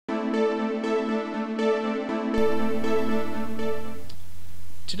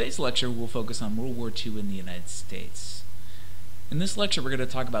Today's lecture will focus on World War II in the United States. In this lecture, we're going to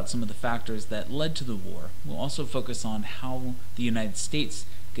talk about some of the factors that led to the war. We'll also focus on how the United States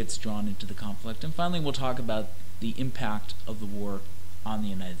gets drawn into the conflict, and finally we'll talk about the impact of the war on the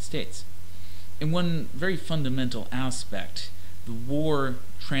United States. In one very fundamental aspect, the war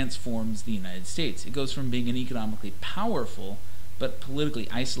transforms the United States. It goes from being an economically powerful but politically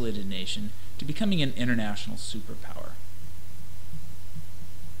isolated nation to becoming an international superpower.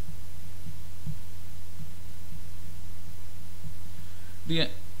 The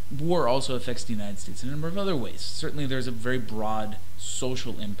war also affects the United States in a number of other ways. Certainly there's a very broad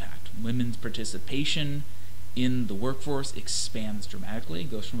social impact. Women's participation in the workforce expands dramatically.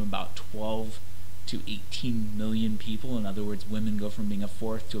 It goes from about 12 to 18 million people. In other words, women go from being a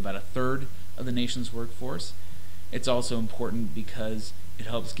fourth to about a third of the nation's workforce. It's also important because it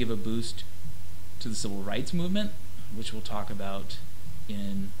helps give a boost to the civil rights movement, which we'll talk about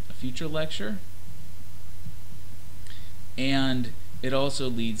in a future lecture. And it also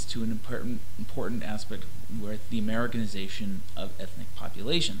leads to an important aspect with the Americanization of ethnic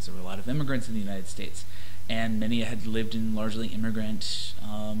populations. There were a lot of immigrants in the United States, and many had lived in largely immigrant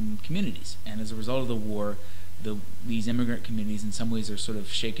communities. And as a result of the war, these immigrant communities in some ways are sort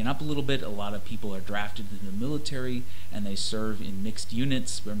of shaken up a little bit. A lot of people are drafted into the military, and they serve in mixed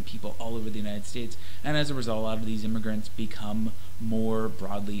units from people all over the United States. And as a result, a lot of these immigrants become more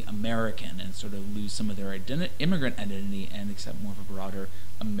broadly American and sort of lose some of their immigrant identity and accept more of a broader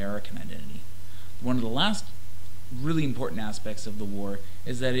American identity. One of the last really important aspects of the war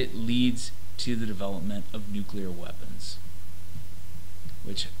is that it leads to the development of nuclear weapons,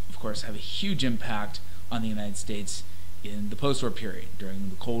 which of course have a huge impact on the United States in the post-war period, during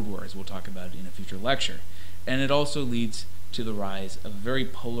the Cold War, as we'll talk about in a future lecture. And it also leads to the rise of a very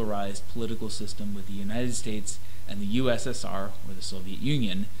polarized political system with the United States and the USSR, or the Soviet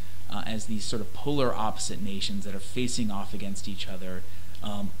Union, as these sort of polar opposite nations that are facing off against each other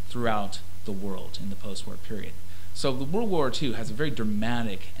throughout the world in the post-war period. So the World War II has a very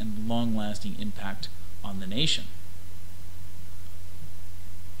dramatic and long-lasting impact on the nation.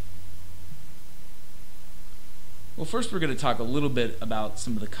 Well, first we're going to talk a little bit about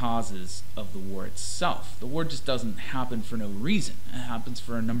some of the causes of the war itself. The war just doesn't happen for no reason. It happens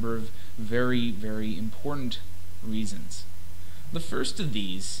for a number of very, very important reasons. The first of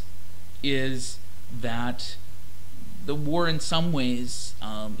these is that the war in some ways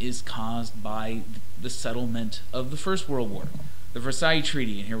is caused by the settlement of the First World War. The Versailles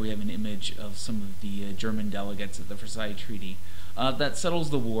Treaty, and here we have an image of some of the German delegates at the Versailles Treaty, that settles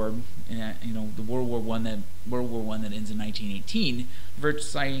the war. The World War I that ends in 1918.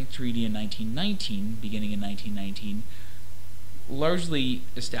 Versailles Treaty in 1919, beginning in 1919, largely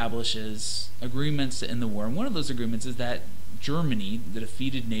establishes agreements to end the war. And one of those agreements is that Germany, the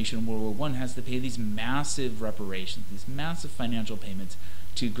defeated nation in World War I, has to pay these massive reparations, these massive financial payments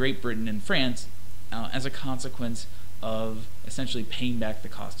to Great Britain and France as a consequence of essentially paying back the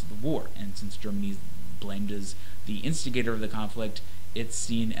cost of the war. And since Germany is blamed as the instigator of the conflict, it's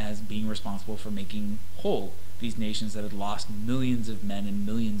seen as being responsible for making whole these nations that had lost millions of men and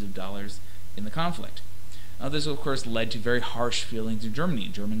millions of dollars in the conflict. This, of course, led to very harsh feelings in Germany.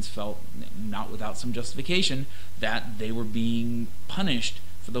 Germans felt, not without some justification, that they were being punished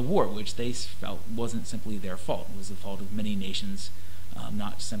for the war, which they felt wasn't simply their fault. It was the fault of many nations,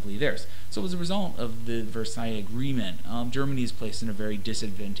 not simply theirs. So as a result of the Versailles Agreement, Germany is placed in a very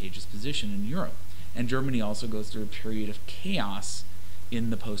disadvantageous position in Europe. And Germany also goes through a period of chaos in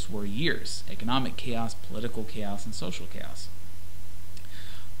the post-war years. Economic chaos, political chaos, and social chaos.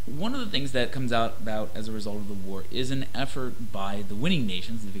 One of the things that comes about as a result of the war is an effort by the winning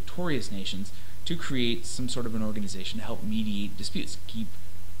nations, the victorious nations, to create some sort of an organization to help mediate disputes, keep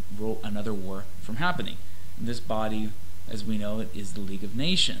another war from happening. And this body, as we know it, is the League of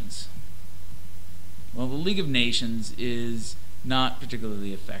Nations. Well, the League of Nations is not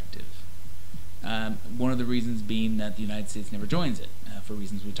particularly effective. One of the reasons being that the United States never joins it, for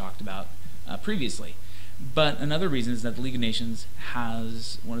reasons we talked about previously. But another reason is that the League of Nations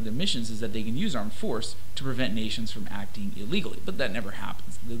has, one of their missions is that they can use armed force to prevent nations from acting illegally. But that never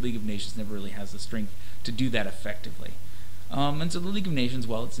happens. The League of Nations never really has the strength to do that effectively. And so the League of Nations,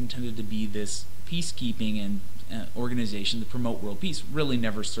 while it's intended to be this peacekeeping and organization to promote world peace, really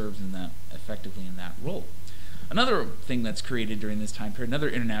never serves effectively in that role. Another thing that's created during this time period, another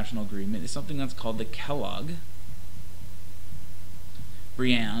international agreement, is something that's called the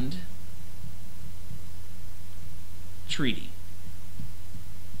Kellogg-Briand Treaty.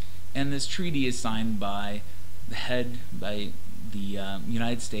 And this treaty is signed by the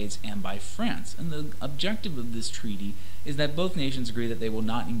United States and by France. And the objective of this treaty is that both nations agree that they will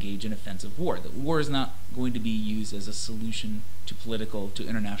not engage in offensive war. That war is not going to be used as a solution to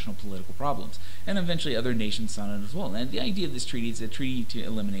international political problems. And eventually other nations sign it as well. And the idea of this treaty is a treaty to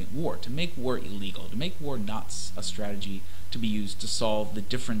eliminate war, to make war illegal, to make war not a strategy to be used to solve the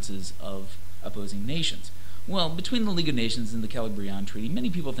differences of opposing nations. Well, between the League of Nations and the Calais-Briand Treaty, many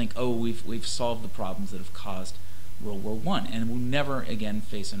people think, oh, we've solved the problems that have caused World War I, and we'll never again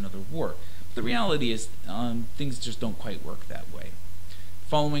face another war. But the reality is, things just don't quite work that way.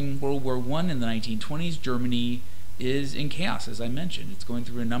 Following World War I in the 1920s, Germany is in chaos, as I mentioned. It's going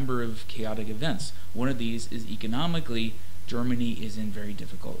through a number of chaotic events. One of these is economically, Germany is in very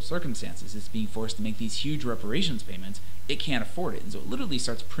difficult circumstances. It's being forced to make these huge reparations payments. It can't afford it, and so it literally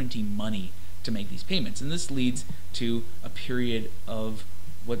starts printing money to make these payments. And this leads to a period of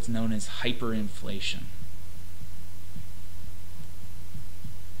what's known as hyperinflation.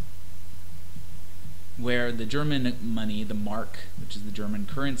 Where the German money, the mark, which is the German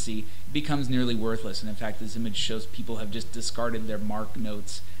currency, becomes nearly worthless. And in fact, this image shows people have just discarded their mark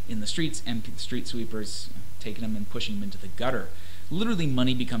notes in the streets, and street sweepers taking them and pushing them into the gutter. Literally,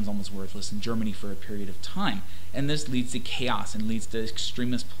 money becomes almost worthless in Germany for a period of time. And this leads to chaos and leads to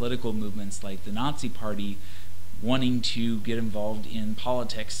extremist political movements like the Nazi Party wanting to get involved in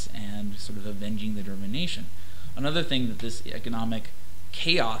politics and sort of avenging the German nation. Another thing that this economic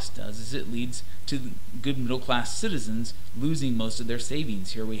chaos does is it leads to good middle-class citizens losing most of their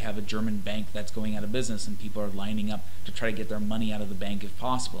savings. Here we have a German bank that's going out of business, and people are lining up to try to get their money out of the bank if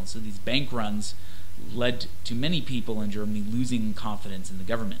possible. And so these bank runs led to many people in Germany losing confidence in the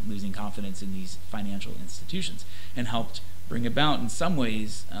government, losing confidence in these financial institutions, and helped bring about, in some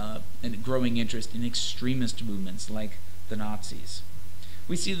ways, a growing interest in extremist movements like the Nazis.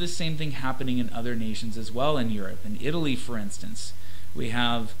 We see the same thing happening in other nations as well in Europe. In Italy, for instance, we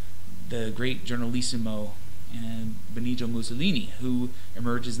have the great Generalissimo and Benito Mussolini, who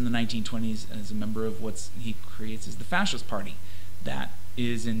emerges in the 1920s as a member of what he creates as the Fascist Party. That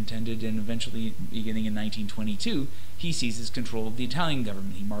is intended, and eventually, beginning in 1922, he seizes control of the Italian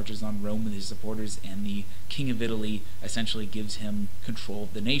government. He marches on Rome with his supporters, and the King of Italy essentially gives him control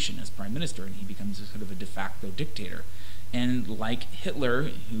of the nation as prime minister, and he becomes a sort of a de facto dictator. And like Hitler,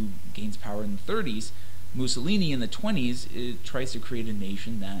 who gains power in the 30s, Mussolini in the 20s tries to create a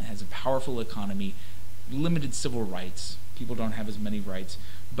nation that has a powerful economy, limited civil rights. People don't have as many rights,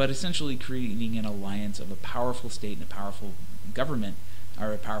 but essentially creating an alliance of a powerful state and a powerful government,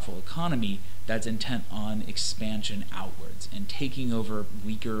 or a powerful economy that's intent on expansion outwards and taking over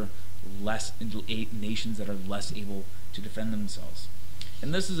weaker, nations that are less able to defend themselves.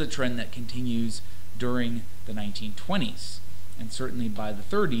 And this is a trend that continues during the 1920s, and certainly by the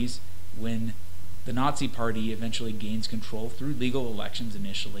 30s, when the Nazi Party eventually gains control through legal elections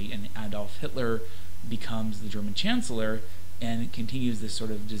initially, and Adolf Hitler becomes the German Chancellor, and it continues this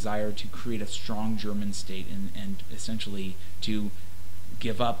sort of desire to create a strong German state and essentially to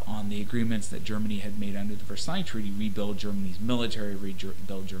give up on the agreements that Germany had made under the Versailles Treaty, rebuild Germany's military,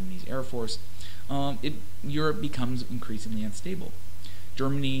 rebuild Germany's air force. Europe becomes increasingly unstable.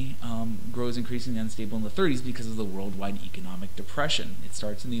 Germany grows increasingly unstable in the 30s because of the worldwide economic depression. It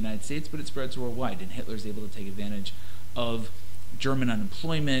starts in the United States, but it spreads worldwide, and Hitler's able to take advantage of German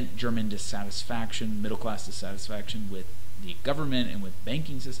unemployment, German dissatisfaction, middle-class dissatisfaction with the government and with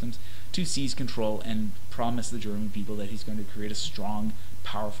banking systems to seize control and promise the German people that he's going to create a strong,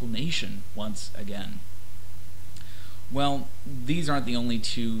 powerful nation once again. Well, these aren't the only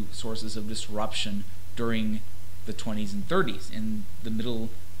two sources of disruption during the 20s and 30s. In the middle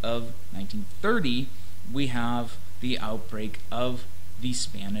of 1930, we have the outbreak of the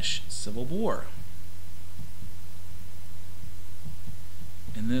Spanish Civil War.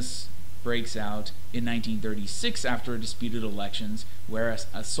 And this breaks out in 1936 after disputed elections, where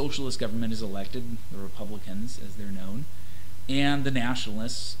a socialist government is elected, the Republicans as they're known, and the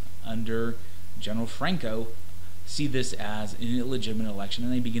nationalists under General Franco see this as an illegitimate election,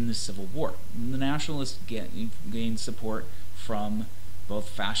 and they begin the Civil War. And the nationalists gain support from both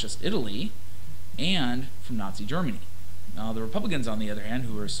fascist Italy and from Nazi Germany. Now, the Republicans, on the other hand,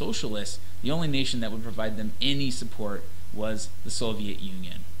 who were socialists, the only nation that would provide them any support was the Soviet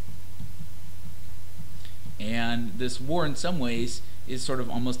Union. And this war, in some ways, is sort of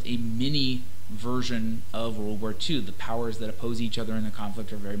almost a mini version of World War II. The powers that oppose each other in the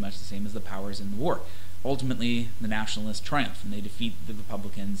conflict are very much the same as the powers in the war. Ultimately, the nationalists triumph, and they defeat the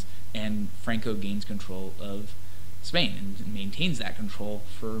Republicans, and Franco gains control of Spain and maintains that control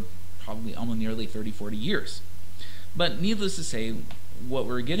for probably almost nearly 30-40 years. But needless to say, what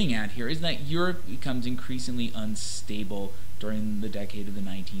we're getting at here is that Europe becomes increasingly unstable during the decade of the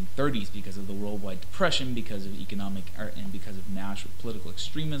 1930s because of the worldwide depression, because of economic, and because of national political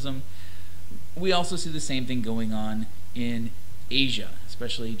extremism. We also see the same thing going on in Asia,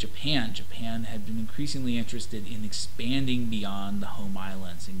 especially Japan. Japan had been increasingly interested in expanding beyond the home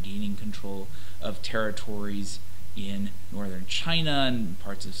islands and gaining control of territories in northern China and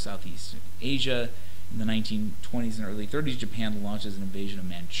parts of Southeast Asia. In the 1920s and early 30s, Japan launches an invasion of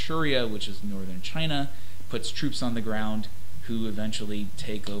Manchuria, which is northern China, puts troops on the ground who eventually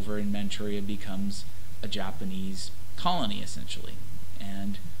take over, and Manchuria becomes a Japanese colony, essentially.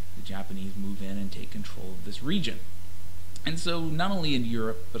 And the Japanese move in and take control of this region. And so not only in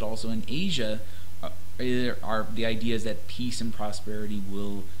Europe, but also in Asia, are the ideas that peace and prosperity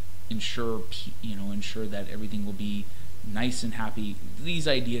will ensure that everything will be nice and happy. These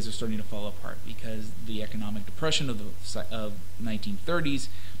ideas are starting to fall apart because the economic depression of the 1930s,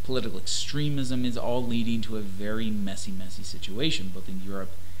 political extremism is all leading to a very messy situation, both in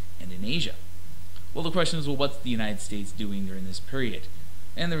Europe and in Asia. Well, the question is, well, what's the United States doing during this period?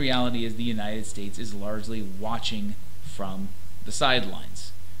 And the reality is the United States is largely watching from the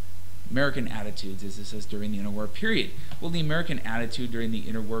sidelines. American attitudes, as it says, during the interwar period. Well, the American attitude during the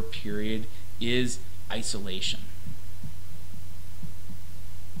interwar period is isolation.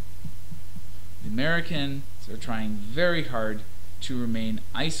 The Americans are trying very hard to remain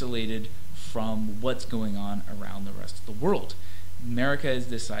isolated from what's going on around the rest of the world. America has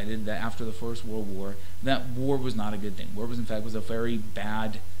decided that after the First World War, that war was not a good thing. War was, in fact, a very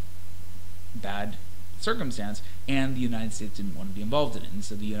bad circumstance, and the United States didn't want to be involved in it. And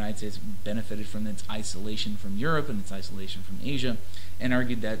so the United States benefited from its isolation from Europe and its isolation from Asia, and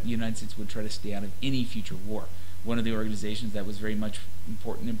argued that the United States would try to stay out of any future war. One of the organizations that was very much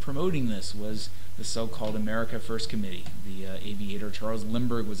important in promoting this was the so-called America First Committee. The aviator Charles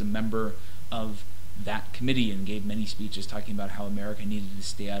Lindbergh was a member of that committee and gave many speeches talking about how America needed to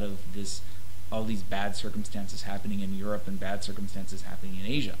stay out of all these bad circumstances happening in Europe and bad circumstances happening in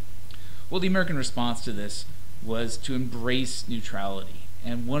Asia. Well, the American response to this was to embrace neutrality.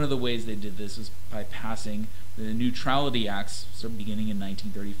 And one of the ways they did this was by passing the Neutrality Acts, beginning in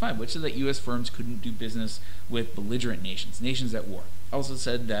 1935, which said that U.S. firms couldn't do business with belligerent nations, nations at war. Also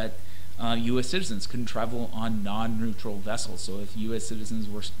said that U.S. citizens couldn't travel on non-neutral vessels. So if U.S. citizens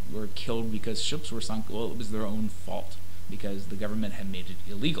were killed because ships were sunk, well, it was their own fault because the government had made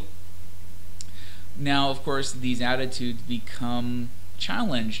it illegal. Now, of course, these attitudes become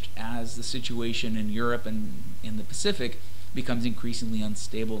challenged as the situation in Europe and in the Pacific becomes increasingly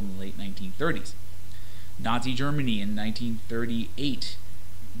unstable in the late 1930s. Nazi Germany in 1938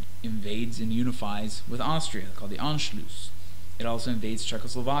 invades and unifies with Austria, called the Anschluss. It also invades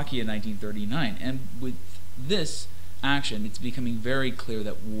Czechoslovakia in 1939, and with this action, it's becoming very clear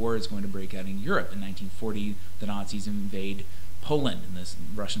that war is going to break out in Europe. In 1940, the Nazis invade Poland, and the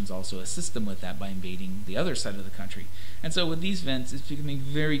Russians also assist them with that by invading the other side of the country. And so with these events, it's becoming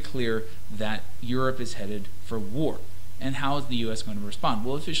very clear that Europe is headed for war. And how is the U.S. going to respond?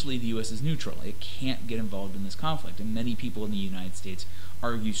 Well, officially, the U.S. is neutral. It can't get involved in this conflict, and many people in the United States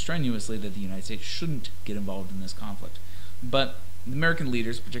argue strenuously that the United States shouldn't get involved in this conflict. But the American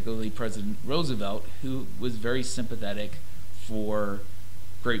leaders, particularly President Roosevelt, who was very sympathetic for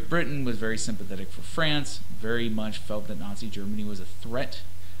Great Britain, was very sympathetic for France, very much felt that Nazi Germany was a threat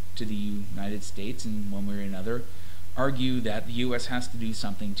to the United States in one way or another, argue that the U.S. has to do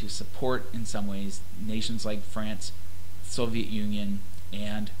something to support, in some ways, nations like France, Soviet Union,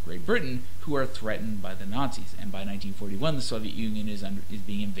 and Great Britain, who are threatened by the Nazis. And by 1941, the Soviet Union is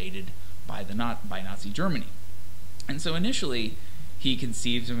being invaded by Nazi Germany. And so initially, he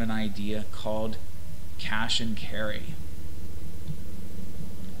conceived of an idea called cash and carry.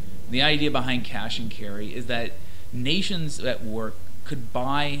 The idea behind cash and carry is that nations at war could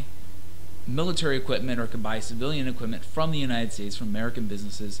buy military equipment or could buy civilian equipment from the United States, from American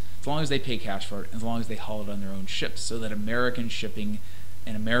businesses, as long as they pay cash for it, as long as they haul it on their own ships, so that American shipping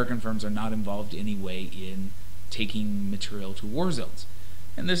and American firms are not involved in any way in taking material to war zones.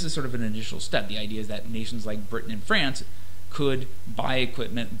 And this is sort of an initial step. The idea is that nations like Britain and France could buy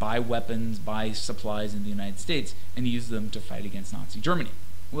equipment, buy weapons, buy supplies in the United States, and use them to fight against Nazi Germany.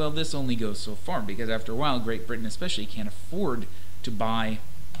 Well, this only goes so far, because after a while, Great Britain especially can't afford to buy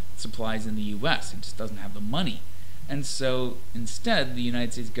supplies in the U.S. It just doesn't have the money. And so instead, the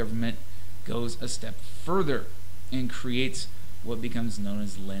United States government goes a step further and creates what becomes known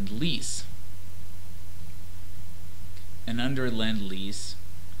as Lend-Lease. And under Lend-Lease,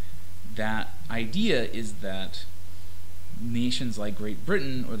 that idea is that nations like Great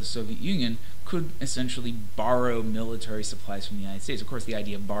Britain or the Soviet Union could essentially borrow military supplies from the United States. Of course, the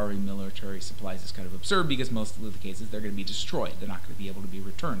idea of borrowing military supplies is kind of absurd because most of the cases they're going to be destroyed. They're not going to be able to be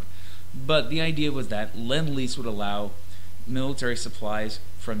returned. But the idea was that Lend-Lease would allow military supplies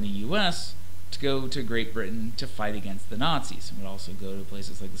from the U.S. to go to Great Britain to fight against the Nazis. It would also go to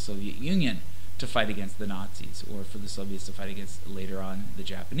places like the Soviet Union to fight against the Nazis, or for the Soviets to fight against, later on, the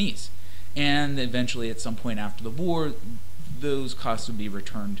Japanese. And eventually, at some point after the war, those costs would be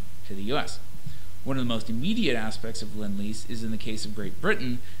returned to the U.S. One of the most immediate aspects of Lend-Lease is in the case of Great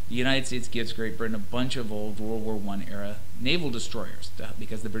Britain. The United States gives Great Britain a bunch of old World War I era naval destroyers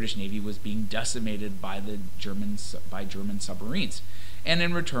because the British Navy was being decimated by German submarines. And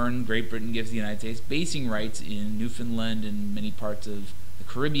in return, Great Britain gives the United States basing rights in Newfoundland and many parts of the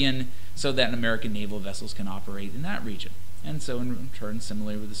Caribbean so that American naval vessels can operate in that region. And so in return,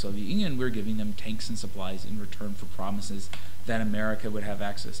 similarly with the Soviet Union, we're giving them tanks and supplies in return for promises that America would have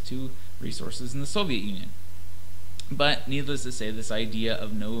access to resources in the Soviet Union. But needless to say, this idea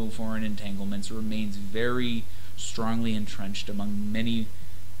of no foreign entanglements remains very strongly entrenched among many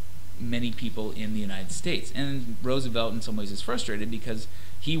people in the United States. And Roosevelt in some ways is frustrated because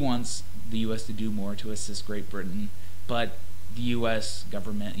he wants the U.S. to do more to assist Great Britain, but the U.S.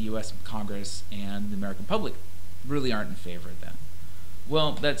 government, U.S. Congress, and the American public really aren't in favor of that.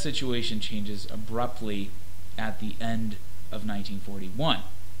 Well, that situation changes abruptly at the end of 1941.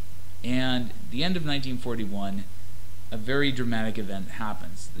 And at the end of 1941, a very dramatic event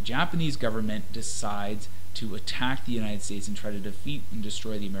happens. The Japanese government decides to attack the United States and try to defeat and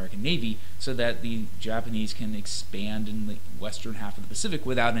destroy the American Navy so that the Japanese can expand in the western half of the Pacific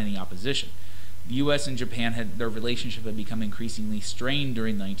without any opposition. The U.S. and Japan their relationship had become increasingly strained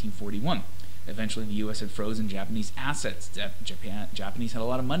during 1941. Eventually, the U.S. had frozen Japanese assets. Japanese had a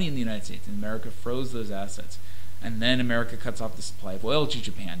lot of money in the United States, and America froze those assets. And then America cuts off the supply of oil to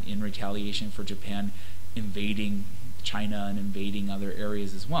Japan in retaliation for Japan invading China and invading other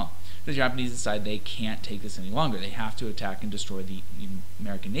areas as well. The Japanese decide they can't take this any longer. They have to attack and destroy the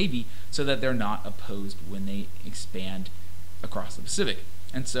American Navy so that they're not opposed when they expand across the Pacific.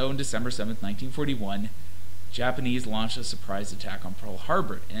 And so on December 7th, 1941, Japanese launched a surprise attack on Pearl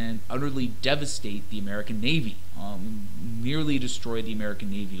Harbor and utterly devastate the American Navy, nearly destroy the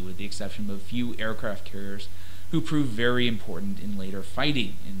American Navy with the exception of a few aircraft carriers who proved very important in later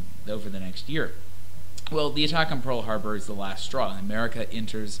fighting over the next year. Well, the attack on Pearl Harbor is the last straw, and America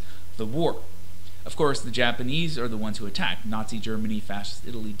enters the war. Of course, the Japanese are the ones who attacked. Nazi Germany, Fascist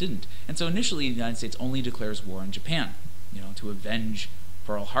Italy didn't. And so initially, the United States only declares war on Japan, to avenge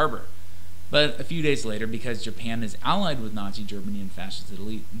Pearl Harbor. But a few days later, because Japan is allied with Nazi Germany and Fascist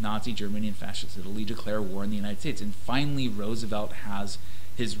Italy, Nazi Germany and Fascist Italy declare war on the United States. And finally, Roosevelt has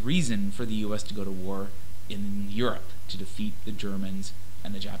his reason for the U.S. to go to war in Europe to defeat the Germans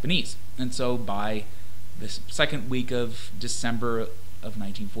and the Japanese. And so by the second week of December of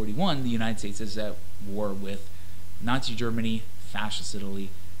 1941, the United States is at war with Nazi Germany, Fascist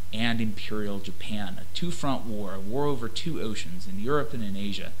Italy, and Imperial Japan. A two-front war, a war over two oceans, in Europe and in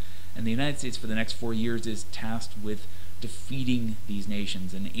Asia. And the United States for the next 4 years is tasked with defeating these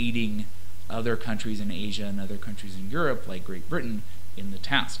nations and aiding other countries in Asia and other countries in Europe, like Great Britain, in the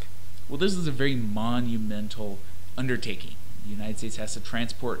task. Well, this is a very monumental undertaking. The United States has to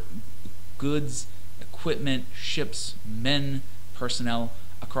transport goods, equipment, ships, men, personnel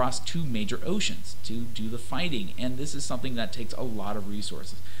across two major oceans to do the fighting, and this is something that takes a lot of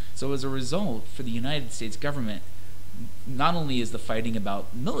resources. So as a result, for the United States government, not only is the fighting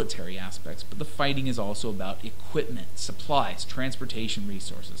about military aspects, but the fighting is also about equipment, supplies, transportation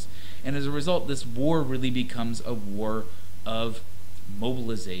resources. And as a result, this war really becomes a war of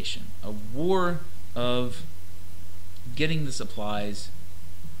mobilization, a war of getting the supplies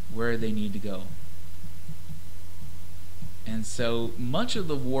where they need to go. And so much of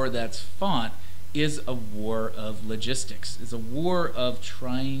the war that's fought is a war of logistics. It's a war of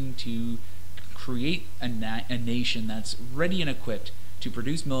trying to create a nation that's ready and equipped to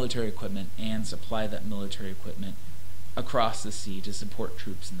produce military equipment and supply that military equipment across the sea to support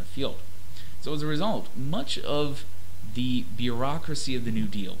troops in the field. So as a result, much of the bureaucracy of the New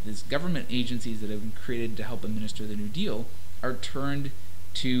Deal, these government agencies that have been created to help administer the New Deal, are turned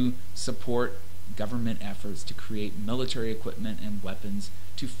to support government efforts to create military equipment and weapons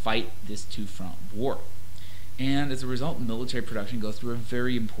to fight this two-front war. And as a result, military production goes through a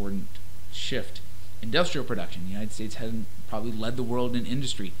very important shift. Industrial production. The United States has probably led the world in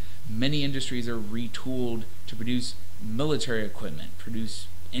industry. Many industries are retooled to produce military equipment, produce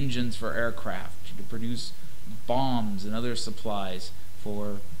engines for aircraft, to produce bombs and other supplies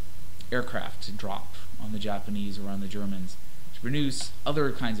for aircraft to drop on the Japanese or on the Germans, to produce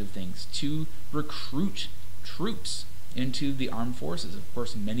other kinds of things, to recruit troops into the armed forces. Of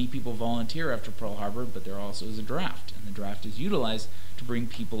course, many people volunteer after Pearl Harbor, but there also is a draft, and the draft is utilized to bring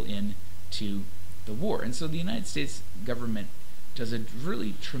people in to the war. And so the United States government does a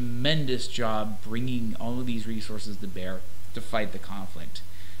really tremendous job bringing all of these resources to bear to fight the conflict,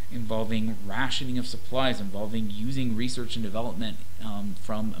 involving rationing of supplies, involving using research and development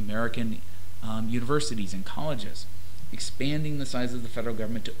from American universities and colleges, expanding the size of the federal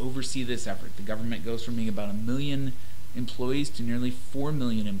government to oversee this effort. The government goes from being about 1 million employees to nearly 4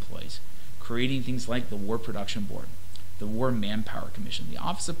 million employees, creating things like the War Production Board, the War Manpower Commission, the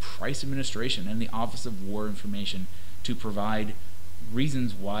Office of Price Administration, and the Office of War Information to provide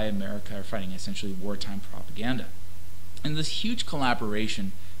reasons why America are fighting essentially wartime propaganda. And this huge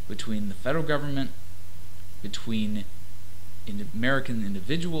collaboration between the federal government, between American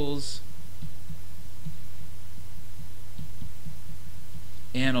individuals,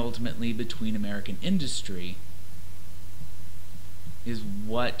 and ultimately between American industry is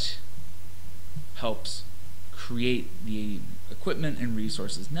what helps create the equipment and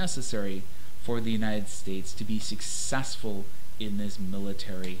resources necessary for the United States to be successful in this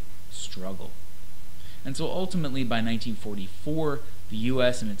military struggle. And so ultimately by 1944, the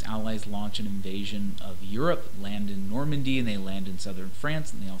US and its allies launch an invasion of Europe, land in Normandy, and they land in southern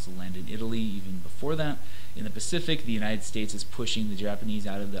France, and they also land in Italy even before that. In the Pacific, the United States is pushing the Japanese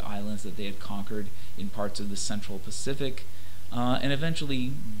out of the islands that they had conquered in parts of the central Pacific. And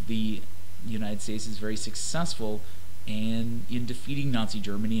eventually, the United States is very successful in defeating Nazi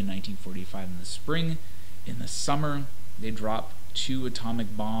Germany in 1945 in the spring. In the summer, they drop 2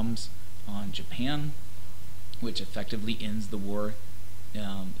 atomic bombs on Japan, which effectively ends the war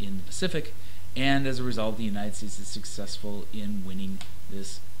in the Pacific. And as a result, the United States is successful in winning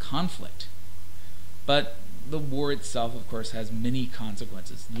this conflict. But the war itself, of course, has many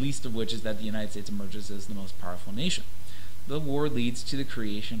consequences, the least of which is that the United States emerges as the most powerful nation. The war leads to the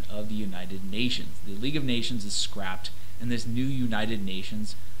creation of the United Nations. The League of Nations is scrapped, and this new United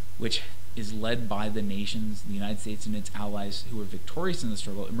Nations, which is led by the nations, the United States and its allies who are victorious in the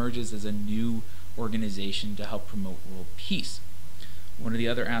struggle, emerges as a new organization to help promote world peace. One of the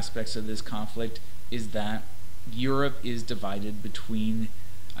other aspects of this conflict is that Europe is divided between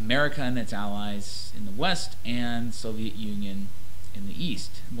America and its allies in the West and Soviet Union in the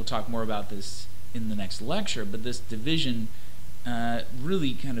East. And we'll talk more about this in the next lecture, but this division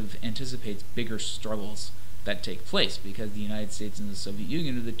really kind of anticipates bigger struggles that take place because the United States and the Soviet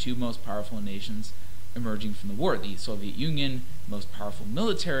Union are the 2 most powerful nations emerging from the war. The Soviet Union, most powerful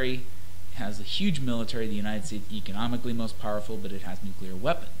military, has a huge military. The United States, economically most powerful, but it has nuclear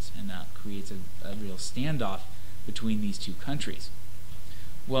weapons, and that creates a real standoff between these 2 countries.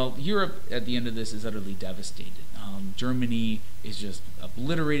 Well, Europe at the end of this is utterly devastated. Germany is just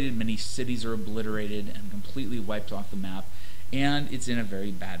obliterated, many cities are obliterated and completely wiped off the map, and it's in a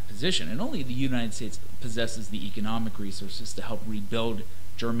very bad position. And only the United States possesses the economic resources to help rebuild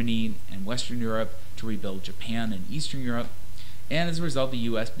Germany and Western Europe, to rebuild Japan and Eastern Europe, and as a result the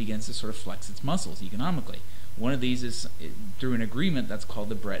US begins to sort of flex its muscles economically. One of these is through an agreement that's called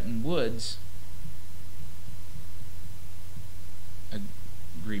the Bretton Woods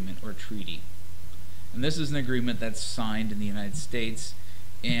Agreement or Treaty. And this is an agreement that's signed in the United States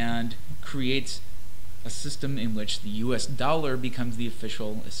and creates a system in which the US dollar becomes the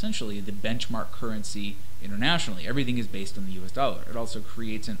official, essentially the benchmark currency internationally. Everything is based on the US dollar. It also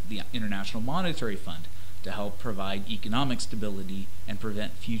creates the International Monetary Fund to help provide economic stability and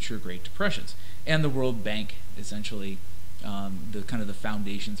prevent future Great Depressions. And the World Bank, essentially, the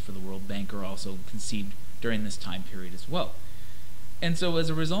foundations for the World Bank are also conceived during this time period as well. And so as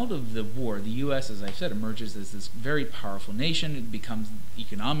a result of the war, the U.S., as I said, emerges as this very powerful nation. It becomes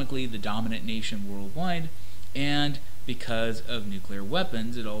economically the dominant nation worldwide, and because of nuclear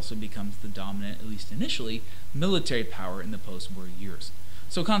weapons, it also becomes the dominant, at least initially, military power in the post-war years.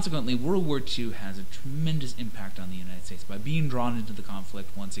 So consequently, World War II has a tremendous impact on the United States. By being drawn into the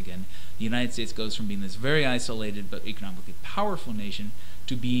conflict once again, the United States goes from being this very isolated but economically powerful nation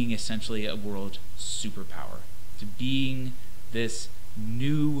to being essentially a world superpower, to being this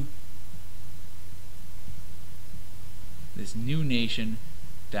new nation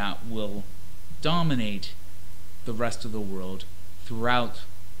that will dominate the rest of the world throughout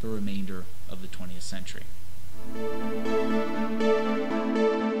the remainder of the 20th century.